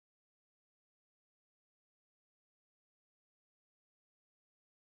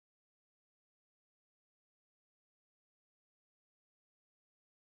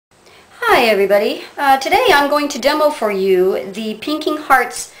Hi everybody. Today I'm going to demo for you the Pinking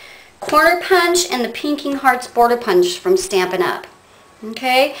Hearts Corner Punch and the Pinking Hearts Border Punch from Stampin' Up!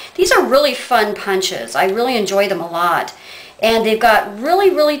 Okay, these are really fun punches. I really enjoy them a lot. And they've got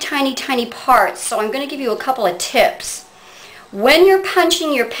really tiny parts, so I'm going to give you a couple of tips. When you're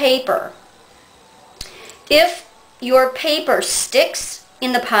punching your paper, if your paper sticks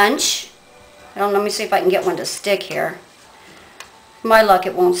in the punch, let me see if I can get one to stick here. My luck,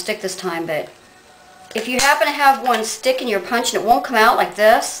 it won't stick this time, but if you happen to have one stick in your punch and it won't come out like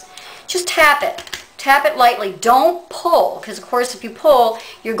this, just tap it. Tap it lightly. Don't pull, because of course if you pull,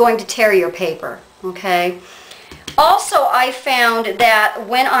 you're going to tear your paper, okay? Also, I found that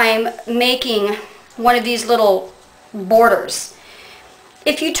when I'm making one of these little borders,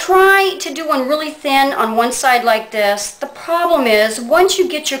 if you try to do one really thin on one side like this, the problem is once you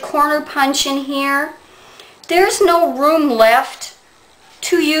get your corner punch in here, there's no room left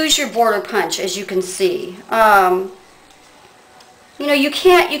to use your border punch, as you can see. You know, you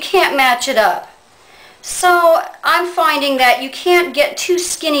can't match it up. So I'm finding that you can't get too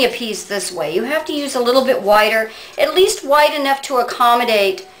skinny a piece this way. You have to use a little bit wider, at least wide enough to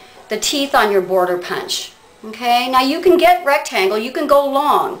accommodate the teeth on your border punch. Okay, now you can get rectangle, you can go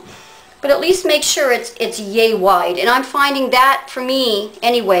long, but at least make sure it's yay wide. And I'm finding that, for me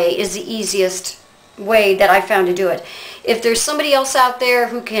anyway, is the easiest way that I found to do it. If there's somebody else out there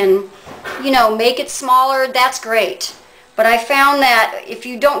who can, you know, make it smaller, that's great. But I found that if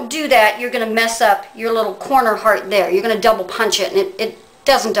you don't do that, you're going to mess up your little corner heart there. You're going to double punch it, and it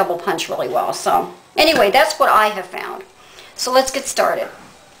doesn't double punch really well. So anyway, that's what I have found. So let's get started.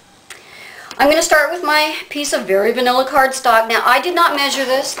 I'm going to start with my piece of very vanilla cardstock. Now, I did not measure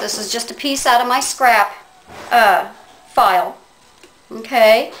this. This is just a piece out of my scrap file.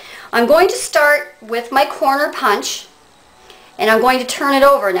 Okay. I'm going to start with my corner punch, and I'm going to turn it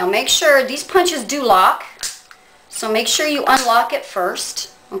over. Now make sure these punches do lock, so make sure you unlock it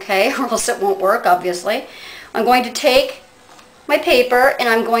first, okay, or else it won't work, obviously. I'm going to take my paper and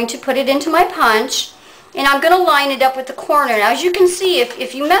I'm going to put it into my punch, and I'm going to line it up with the corner. Now as you can see,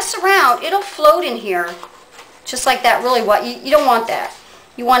 if you mess around, it'll float in here, just like that. Really, you don't want that.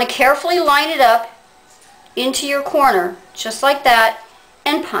 You want to carefully line it up into your corner, just like that,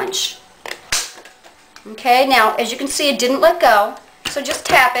 and punch. Okay, now as you can see, it didn't let go, so just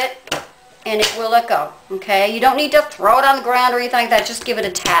tap it and it will let go. Okay, you don't need to throw it on the ground or anything like that, just give it a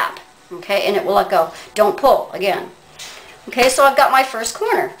tap, okay, and it will let go. Don't pull again. Okay, so I've got my first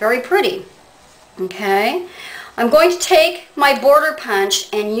corner, very pretty. Okay, I'm going to take my border punch,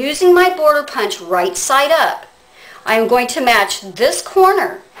 and using my border punch right side up, I'm going to match this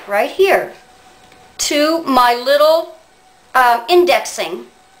corner right here to my little indexing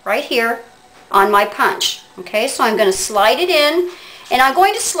right here on my punch. Okay, so I'm going to slide it in, and I'm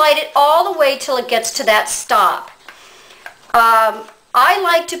going to slide it all the way till it gets to that stop. I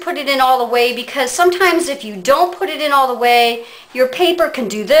like to put it in all the way because sometimes if you don't put it in all the way, your paper can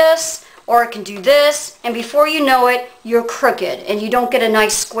do this or it can do this, and before you know it, you're crooked and you don't get a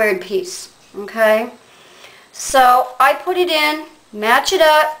nice squared piece. Okay, so I put it in, match it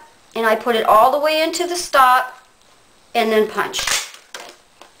up, and I put it all the way into the stop and then punch.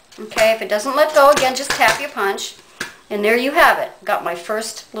 Okay, if it doesn't let go, again, just tap your punch, and there you have it. Got my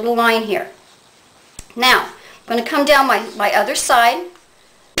first little line here. Now, I'm going to come down my other side.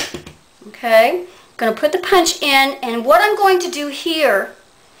 Okay, I'm going to put the punch in, and what I'm going to do here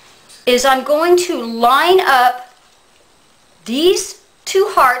is I'm going to line up these two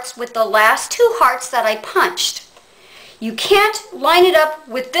hearts with the last two hearts that I punched. You can't line it up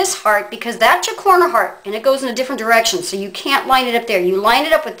with this heart because that's your corner heart and it goes in a different direction, so you can't line it up there. You line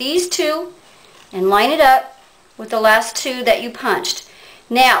it up with these two and line it up with the last two that you punched.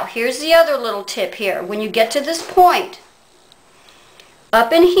 Now, here's the other little tip here. When you get to this point,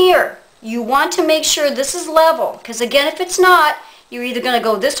 up in here, you want to make sure this is level, because again, if it's not, you're either going to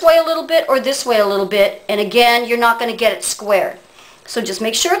go this way a little bit or this way a little bit, and again, you're not going to get it squared. So just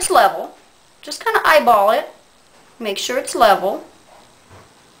make sure it's level. Just kind of eyeball it. Make sure it's level,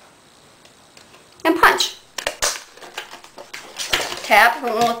 and punch. Tap,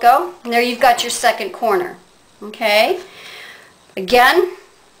 won't let go, and there you've got your second corner. Okay, again,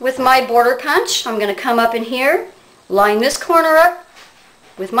 with my border punch, I'm going to come up in here, line this corner up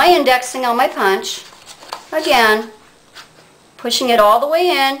with my indexing on my punch, again, pushing it all the way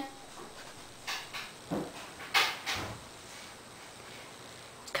in.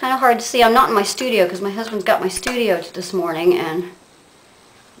 Kind of hard to see. I'm not in my studio because my husband's got my studio this morning and I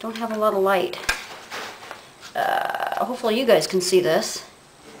don't have a lot of light. Hopefully you guys can see this.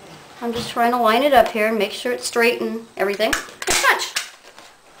 I'm just trying to line it up here and make sure it's straight and everything. And punch.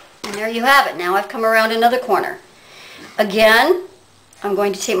 And there you have it. Now I've come around another corner. Again, I'm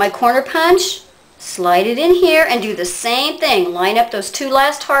going to take my corner punch, slide it in here, and do the same thing. Line up those two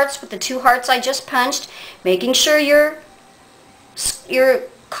last hearts with the two hearts I just punched, making sure your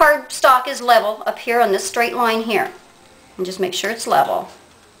cardstock is level up here on this straight line here. And just make sure it's level.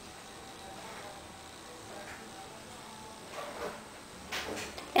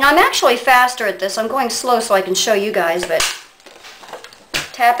 And I'm actually faster at this. I'm going slow so I can show you guys, but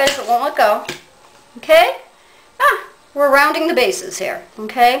tap it, it won't let go. Okay? We're rounding the bases here.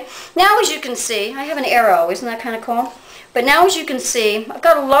 Okay? Now as you can see, I have an arrow. Isn't that kind of cool? But now as you can see, I've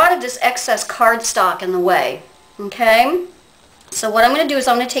got a lot of this excess cardstock in the way. Okay? So what I'm going to do is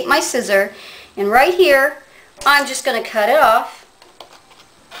I'm going to take my scissor, and right here, I'm just going to cut it off.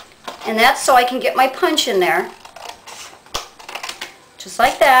 And that's so I can get my punch in there. Just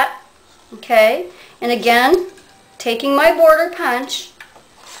like that. Okay? And again, taking my border punch,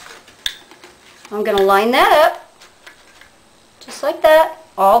 I'm going to line that up. Just like that.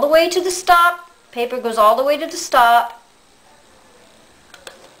 All the way to the stop. Paper goes all the way to the stop.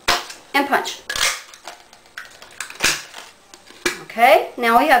 And punch. Okay?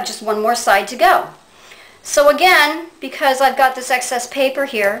 Now we have just one more side to go. So again, because I've got this excess paper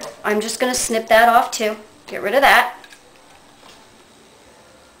here, I'm just going to snip that off too. Get rid of that.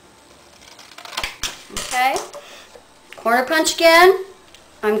 Okay, corner punch again.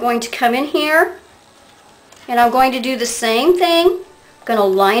 I'm going to come in here and I'm going to do the same thing. I'm going to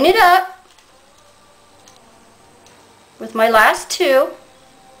line it up with my last two,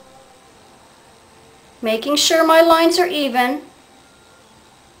 making sure my lines are even.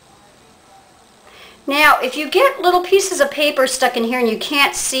 Now, if you get little pieces of paper stuck in here and you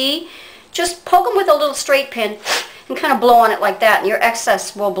can't see, just poke them with a little straight pin and kind of blow on it like that, and your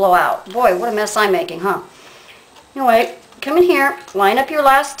excess will blow out. Boy, what a mess I'm making, huh? Anyway, come in here, line up your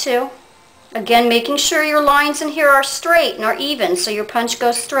last two. Again, making sure your lines in here are straight and are even so your punch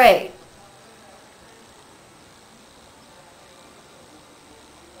goes straight.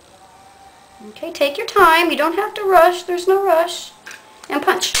 Okay, take your time. You don't have to rush. There's no rush. And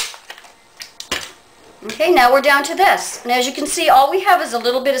punch. Okay, now we're down to this. And as you can see, all we have is a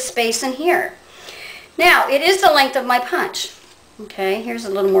little bit of space in here. Now, it is the length of my punch. Okay, here's a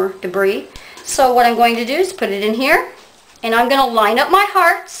little more debris. So what I'm going to do is put it in here, and I'm going to line up my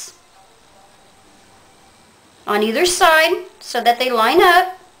hearts on either side so that they line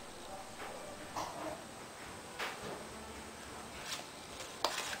up.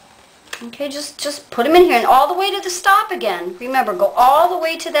 Okay, just put them in here, and all the way to the stop again. Remember, go all the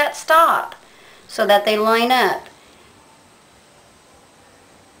way to that stop so that they line up.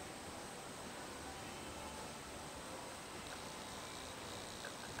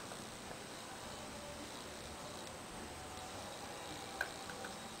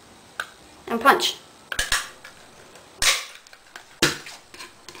 And punch.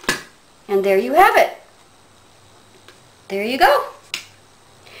 And there you have it. There you go.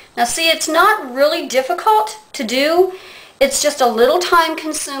 Now see, it's not really difficult to do. It's just a little time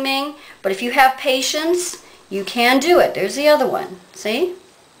consuming, but if you have patience, you can do it. There's the other one. See?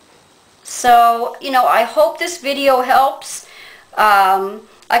 So, you know, I hope this video helps.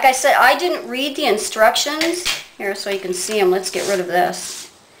 Like I said, I didn't read the instructions. Here, so you can see them. Let's get rid of this.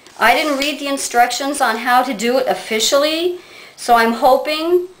 I didn't read the instructions on how to do it officially, so I'm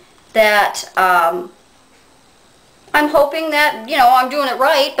hoping that you know, I'm doing it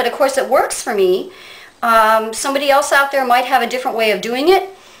right, but of course it works for me. Somebody else out there might have a different way of doing it,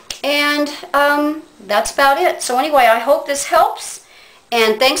 and that's about it. So anyway, I hope this helps,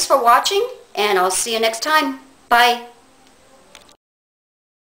 and thanks for watching, and I'll see you next time. Bye.